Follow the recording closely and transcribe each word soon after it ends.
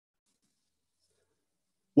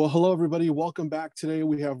Well, hello, everybody. Welcome back. Today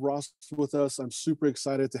we have Ross with us. I'm super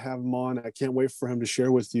excited to have him on. I can't wait for him to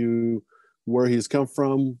share with you where he's come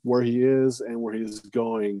from, where he is, and where he's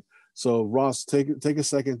going. So, Ross, take a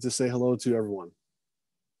second to say hello to everyone.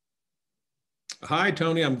 Hi,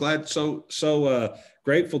 Tony. I'm glad,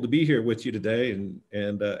 grateful to be here with you today and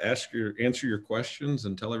answer your questions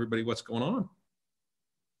and tell everybody what's going on.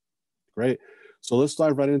 Great. So let's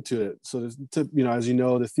dive right into it. So, as you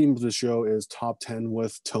know, the theme of the show is Top 10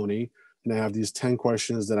 with Tony. And I have these 10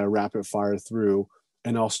 questions that I rapid fire through.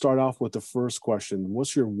 And I'll start off with the first question.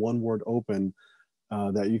 What's your one word open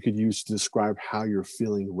that you could use to describe how you're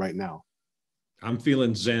feeling right now? I'm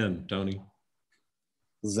feeling zen, Tony.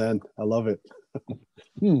 Zen. I love it.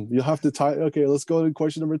 You'll have to okay, let's go to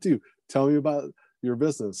question number 2. Tell me about your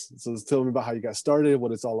business. So tell me about how you got started,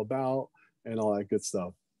 what it's all about, and all that good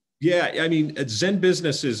stuff. Yeah, I mean,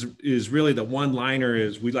 ZenBusiness is really the one-liner.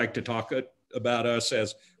 Is we like to talk about us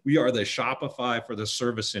as we are the Shopify for the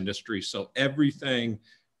service industry. So everything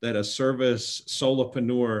that a service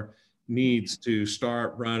solopreneur needs to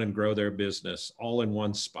start, run, and grow their business, all in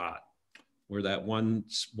one spot. We're that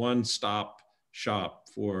one-stop shop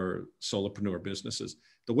for solopreneur businesses.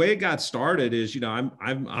 The way it got started is, I'm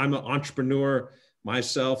an entrepreneur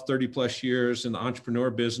myself, 30 plus years in the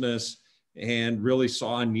entrepreneur business, and really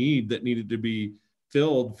saw a need that needed to be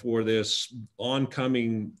filled for this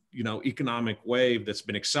oncoming, economic wave that's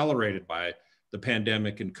been accelerated by the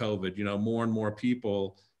pandemic and COVID. More and more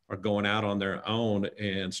people are going out on their own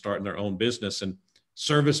and starting their own business. And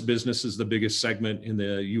service business is the biggest segment in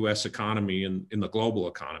the US economy and in the global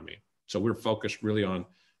economy. So we're focused really on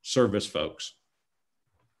service folks.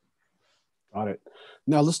 Got it.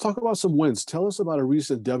 Now let's talk about some wins. Tell us about a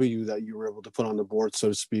recent W that you were able to put on the board, so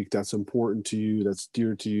to speak, that's important to you, that's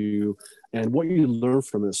dear to you, and what you learned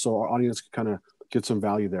from it, so our audience can kind of get some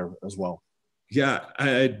value there as well. Yeah,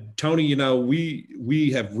 Tony,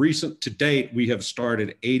 we have to date, we have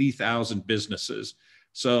started 80,000 businesses.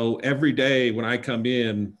 So every day when I come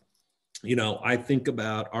in, I think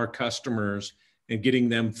about our customers and getting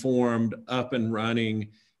them formed, up and running,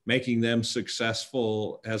 making them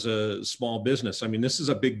successful as a small business. I mean, this is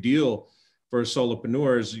a big deal for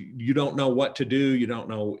solopreneurs. You don't know what to do. You don't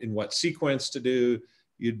know in what sequence to do.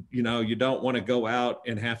 You don't want to go out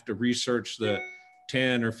and have to research the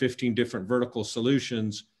 10 or 15 different vertical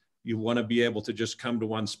solutions. You want to be able to just come to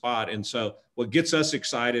one spot. And so what gets us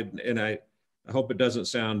excited, and I hope it doesn't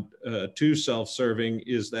sound too self-serving,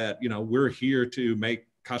 is that, we're here to make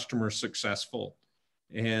customers successful.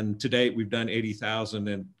 And to date, we've done 80,000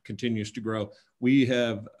 and continues to grow. We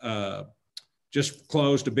have just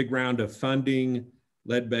closed a big round of funding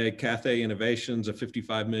led by Cathay Innovations, a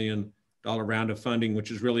 $55 million round of funding,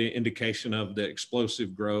 which is really an indication of the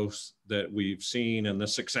explosive growth that we've seen and the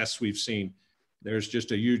success we've seen. There's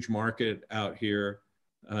just a huge market out here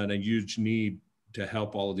and a huge need to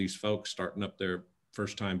help all of these folks starting up their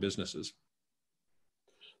first-time businesses.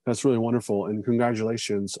 That's really wonderful, and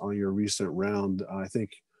congratulations on your recent round. I think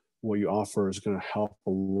what you offer is going to help a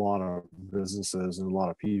lot of businesses and a lot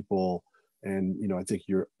of people. And I think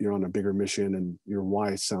you're on a bigger mission, and your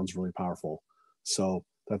why sounds really powerful. So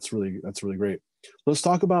that's really great. Let's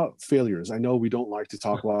talk about failures. I know we don't like to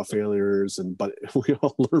talk about failures, but we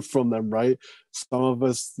all learn from them, right? Some of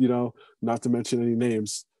us, not to mention any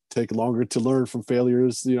names, take longer to learn from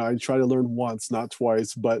failures. I try to learn once, not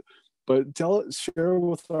twice, but share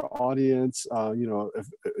with our audience,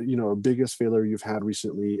 a biggest failure you've had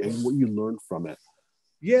recently and what you learned from it.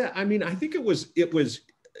 Yeah, I mean, I think it was,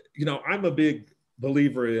 I'm a big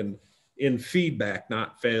believer in feedback,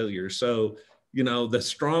 not failure. So, the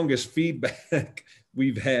strongest feedback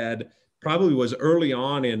we've had probably was early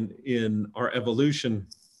on in our evolution.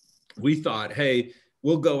 We thought, hey,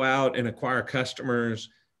 we'll go out and acquire customers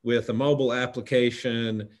with a mobile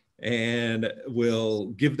application, and we'll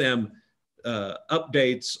give them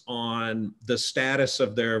updates on the status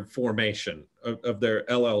of their formation of their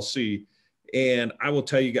LLC. And I will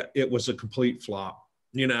tell you, it was a complete flop,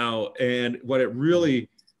 and what it really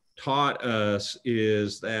taught us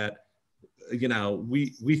is that,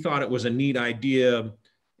 we thought it was a neat idea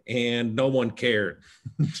and no one cared.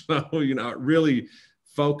 So, it really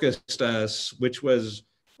focused us, which was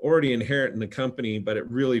already inherent in the company, but it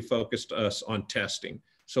really focused us on testing.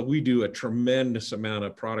 So we do a tremendous amount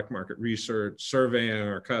of product market research, surveying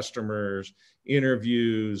our customers,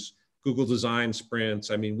 interviews, Google design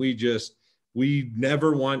sprints. I mean, we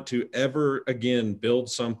never want to ever again build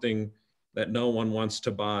something that no one wants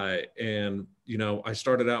to buy. And, I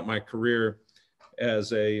started out my career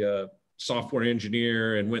as a software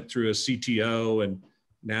engineer and went through a CTO, and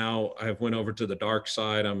now I've went over to the dark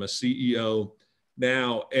side. I'm a CEO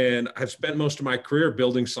now. And I've spent most of my career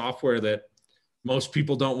building software that most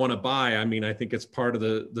people don't want to buy. I mean, I think it's part of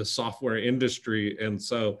the software industry. And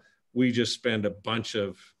so we just spend a bunch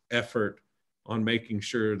of effort on making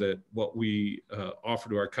sure that what we offer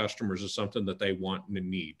to our customers is something that they want and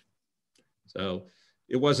need. So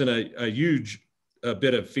it wasn't a huge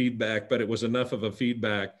bit of feedback, but it was enough of a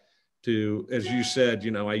feedback to, as you said,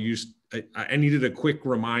 you know, I needed a quick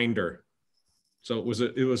reminder. So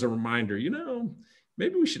it was a reminder, you know,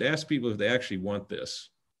 maybe we should ask people if they actually want this.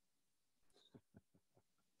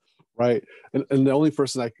 Right. And the only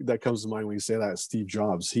person that comes to mind when you say that is Steve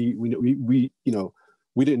Jobs. We you know,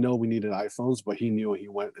 we didn't know we needed iPhones, but he knew, and he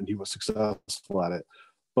went and he was successful at it.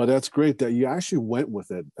 But that's great that you actually went with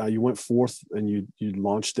it. You went forth and you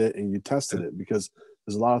launched it and you tested it, because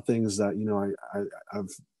there's a lot of things that, you know, I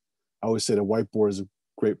always say the whiteboard is a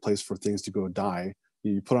great place for things to go die.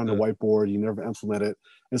 You put on the whiteboard, you never implement it.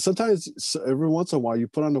 And sometimes, every once in a while, you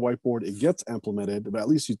put on the whiteboard, it gets implemented, but at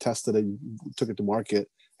least you tested it, you took it to market,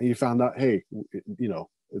 and you found out, hey, you know,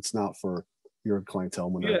 it's not for your clientele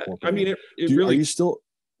when they're I mean,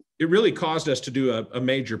 it really caused us to do a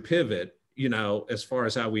major pivot, you know, as far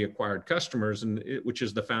as how we acquired customers, and which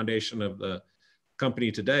is the foundation of the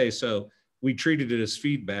company today. So we treated it as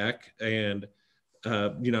feedback, and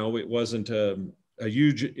you know, it wasn't a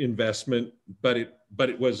huge investment, but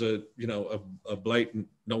it was a blatant,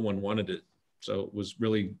 no one wanted it. So it was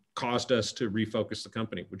really caused us to refocus the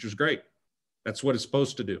company, which was great. That's what it's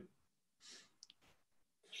supposed to do.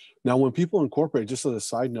 Now, when people incorporate, just as a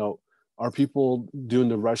side note, are people doing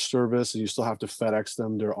the rush service and you still have to FedEx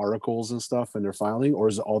them their articles and stuff and their filing, or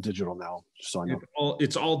is it all digital now? Just so I know.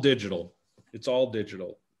 It's all digital. It's all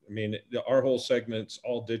digital. I mean, our whole segment's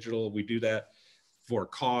all digital. We do that for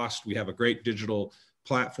cost. We have a great digital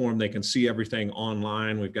platform. They can see everything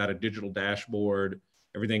online. We've got a digital dashboard.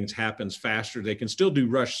 Everything happens faster. They can still do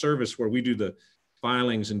rush service where we do the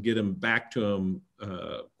filings and get them back to them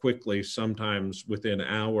quickly, sometimes within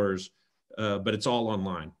hours, but it's all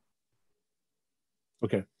online.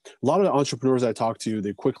 Okay. A lot of the entrepreneurs I talk to,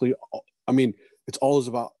 they quickly, I mean, it's always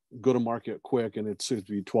about go to market quick, and it's to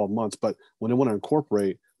be 12 months, but when they want to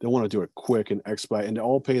incorporate, they want to do it quick and expedite, and they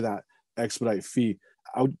all pay that expedite fee.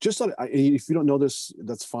 I would just, if you don't know this,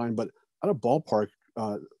 that's fine, but at a ballpark,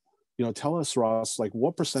 you know, tell us, Ross, like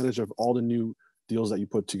what percentage of all the new deals that you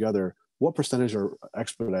put together, what percentage are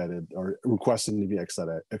expedited or requesting to be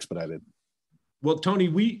expedited? Well, Tony,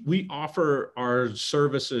 we offer our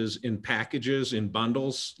services in packages, in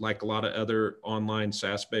bundles, like a lot of other online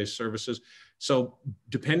SaaS-based services. So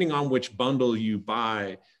depending on which bundle you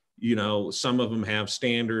buy, you know, some of them have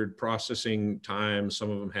standard processing times,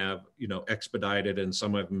 some of them have, you know, expedited, and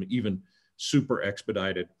some of them even super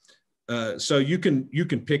expedited. So you can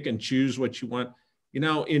pick and choose what you want. You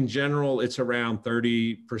know, in general, it's around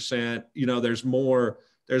 30%. You know, there's more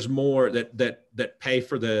that pay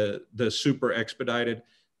for the super expedited,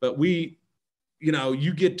 but we, you know,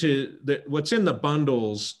 you get to what's in the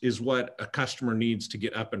bundles is what a customer needs to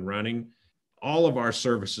get up and running. All of our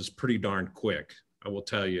service is pretty darn quick, I will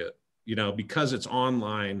tell you. You know, because it's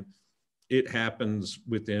online, it happens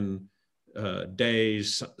within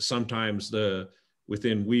days, sometimes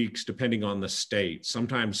within weeks, depending on the state.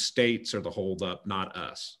 Sometimes states are the holdup, not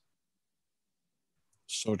us.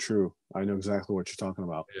 So true. I know exactly what you're talking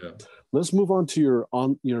about. Yeah. Let's move on to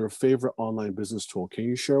your favorite online business tool. Can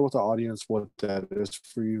you share with the audience what that is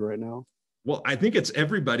for you right now? Well, I think it's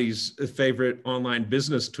everybody's favorite online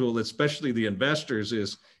business tool, especially the investors,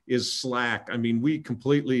 is Slack. I mean, we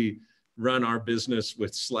completely run our business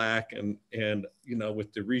with Slack, and you know,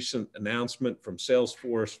 with the recent announcement from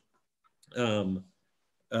Salesforce,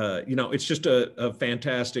 you know, it's just a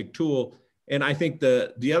fantastic tool. And I think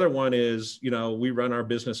the other one is, you know, we run our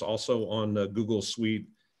business also on the Google Suite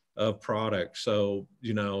of products. So,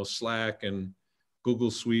 you know, Slack and Google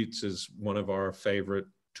Suites is one of our favorite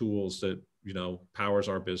tools that, you know, powers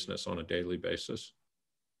our business on a daily basis.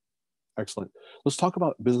 Excellent. Let's talk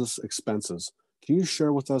about business expenses. Can you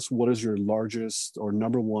share with us what is your largest or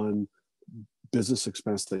number one business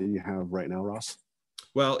expense that you have right now, Ross?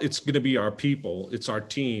 Well, it's going to be our people. It's our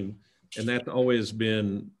team. And that's always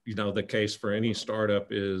been, you know, the case for any startup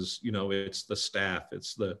is, you know, it's the staff,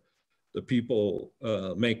 it's the people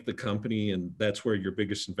make the company, and that's where your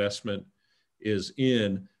biggest investment is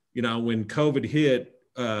in. You know, when COVID hit,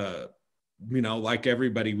 you know, like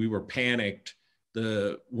everybody, we were panicked.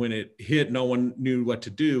 When it hit, no one knew what to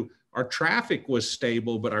do. Our traffic was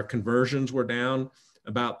stable, but our conversions were down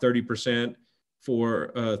about 30%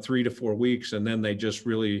 for 3 to 4 weeks. And then they just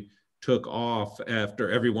really took off after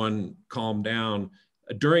everyone calmed down.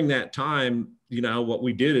 during that time, what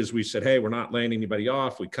we did is we said, hey, we're not laying anybody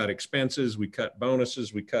off. We cut expenses, we cut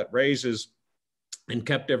bonuses, we cut raises, and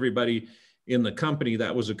kept everybody in the company.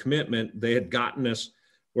 That was a commitment. They had gotten us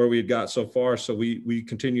where we had got so far. So we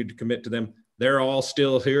continued to commit to them. They're all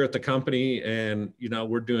still here at the company, and,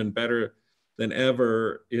 we're doing better than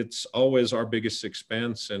ever. It's always our biggest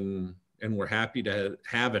expense, and we're happy to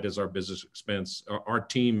have it as our business expense. Our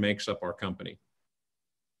team makes up our company.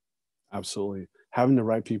 Absolutely. Having the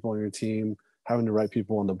right people on your team, having the right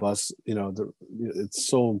people on the bus, it's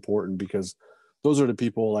so important, because those are the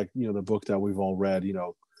people, like, the book that we've all read,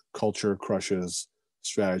 Culture Crushes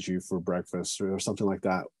Strategy for Breakfast, or something like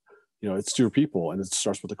that. It's your people, and it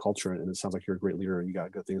starts with the culture. And it sounds like you're a great leader and you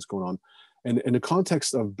got good things going on. And in the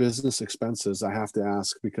context of business expenses, I have to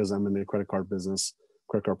ask, because I'm in the credit card business,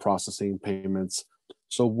 credit card processing, payments.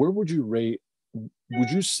 So where would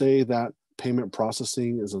you say that payment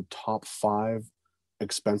processing is a top 5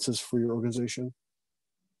 expenses for your organization?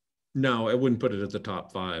 No, I wouldn't put it at the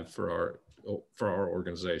top 5 for our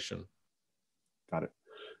organization. Got it.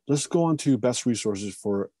 Let's go on to best resources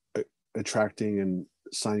for attracting and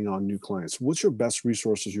signing on new clients. What's your best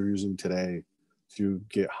resources you're using today to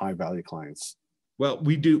get high value clients? Well,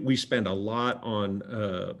 we spend a lot on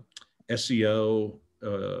SEO,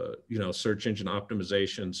 search engine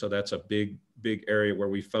optimization. So that's a big area where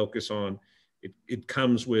we focus on. It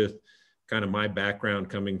comes with kind of my background,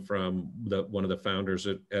 coming from one of the founders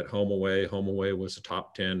at HomeAway. HomeAway was a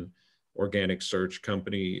top 10 organic search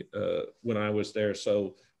company when I was there.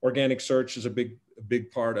 So organic search is a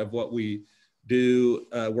big part of what we do.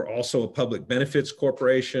 We're also a public benefits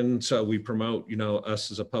corporation. So we promote,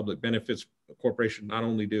 us as a public benefits corporation, not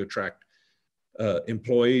only to attract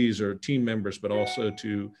employees or team members, but also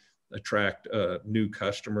to attract new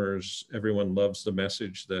customers. Everyone loves the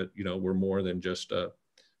message that, we're more than just a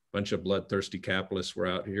bunch of bloodthirsty capitalists. We're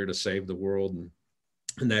out here to save the world.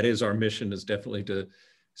 And that is our mission, is definitely to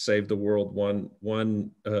save the world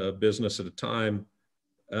one business at a time.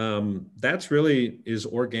 That's really is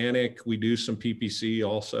organic. We do some PPC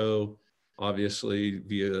also, obviously,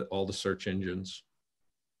 via all the search engines.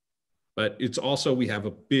 But it's also, we have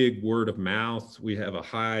a big word of mouth. We have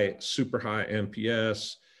a super high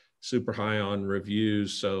NPS, super high on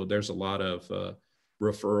reviews. So there's a lot of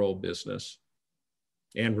referral business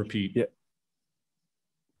and repeat. Yeah,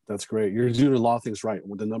 that's great. You're doing a lot of things right.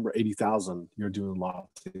 With the number 80,000, you're doing a lot of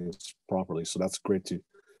things properly. So that's great to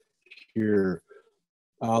hear.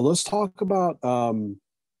 Let's talk about,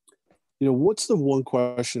 what's the one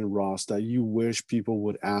question, Ross, that you wish people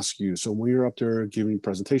would ask you? So when you're up there giving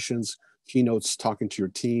presentations, keynotes, talking to your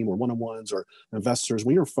team, or one-on-ones, or investors,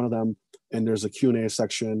 when you're in front of them and there's a Q&A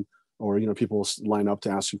section, or, people line up to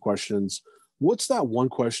ask you questions, what's that one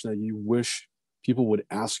question that you wish people would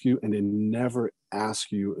ask you and they never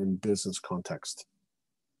ask you in business context?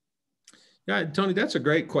 Yeah, Tony, that's a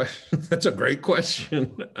great question. That's a great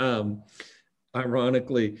question.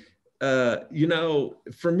 Ironically,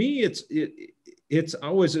 for me, it's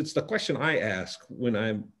always the question I ask when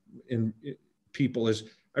I'm in people is,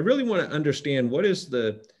 I really want to understand, what is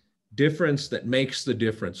the difference that makes the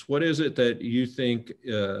difference? What is it that you think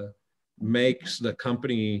makes the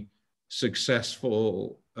company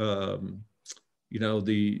successful? The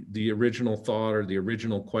original thought, or the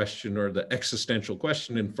original question, or the existential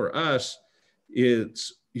question. And for us,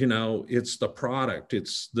 it's the product,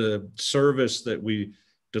 it's the service that we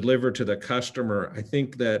deliver to the customer. I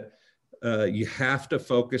think that you have to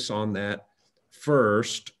focus on that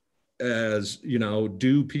first, as,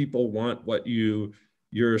 do people want what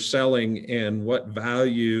you're selling, and what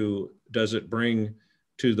value does it bring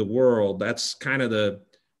to the world? That's kind of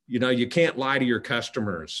you can't lie to your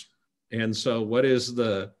customers. And so what's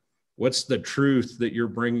the truth that you're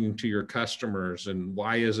bringing to your customers, and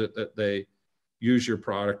why is it that they use your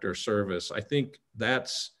product or service? I think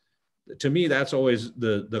to me, that's always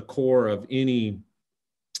the core of any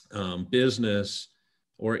business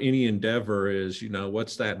or any endeavor is,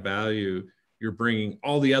 what's that value you're bringing?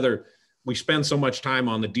 We spend so much time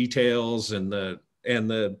on the details and the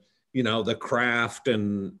craft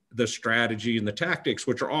and the strategy and the tactics,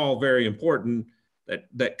 which are all very important,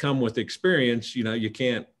 that come with experience. You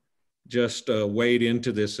can't just wade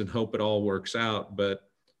into this and hope it all works out. But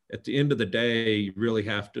at the end of the day, you really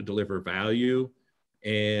have to deliver value,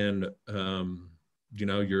 and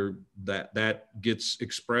that gets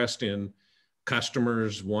expressed in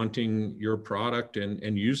customers wanting your product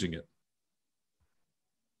and using it.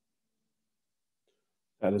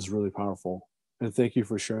 That is really powerful. And thank you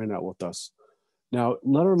for sharing that with us. Now,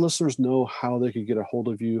 let our listeners know how they could get a hold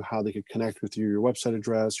of you, how they could connect with you, your website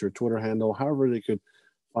address, your Twitter handle, however they could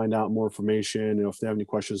find out more information. If they have any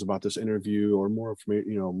questions about this interview or more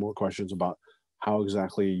information, more questions about how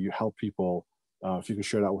exactly you help people, if you can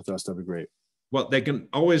share that with us, that'd be great. Well, they can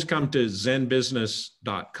always come to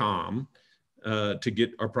ZenBusiness.com to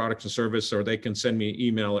get our products and service, or they can send me an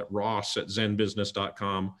email at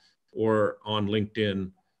ross@ZenBusiness.com, or on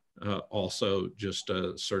LinkedIn. Also, just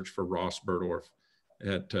search for Ross Buhrdorf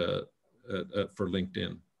for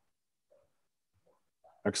LinkedIn.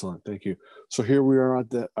 Excellent, thank you. So here we are at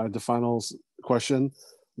the final question.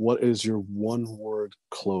 What is your one-word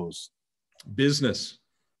close? Business.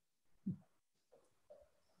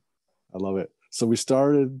 I love it. So we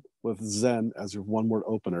started with Zen as your one-word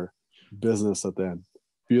opener, business at the end.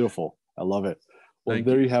 Beautiful. I love it. Well,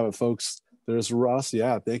 there you have it, folks. There's Ross.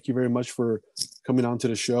 Yeah, thank you very much for coming on to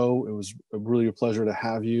the show. It was really a pleasure to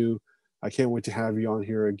have you. I can't wait to have you on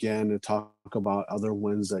here again to talk about other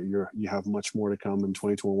wins that you have much more to come in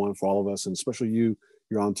 2021 for all of us, and especially you.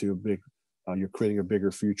 You're onto a big. You're creating a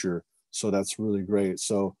bigger future. So that's really great.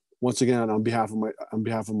 So once again, on behalf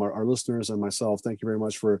of our listeners and myself, thank you very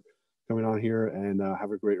much for coming on here, and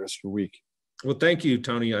have a great rest of your week. Well, thank you,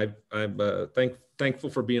 Tony. I'm thankful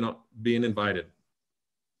for being invited.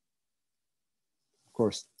 Of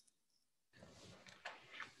course.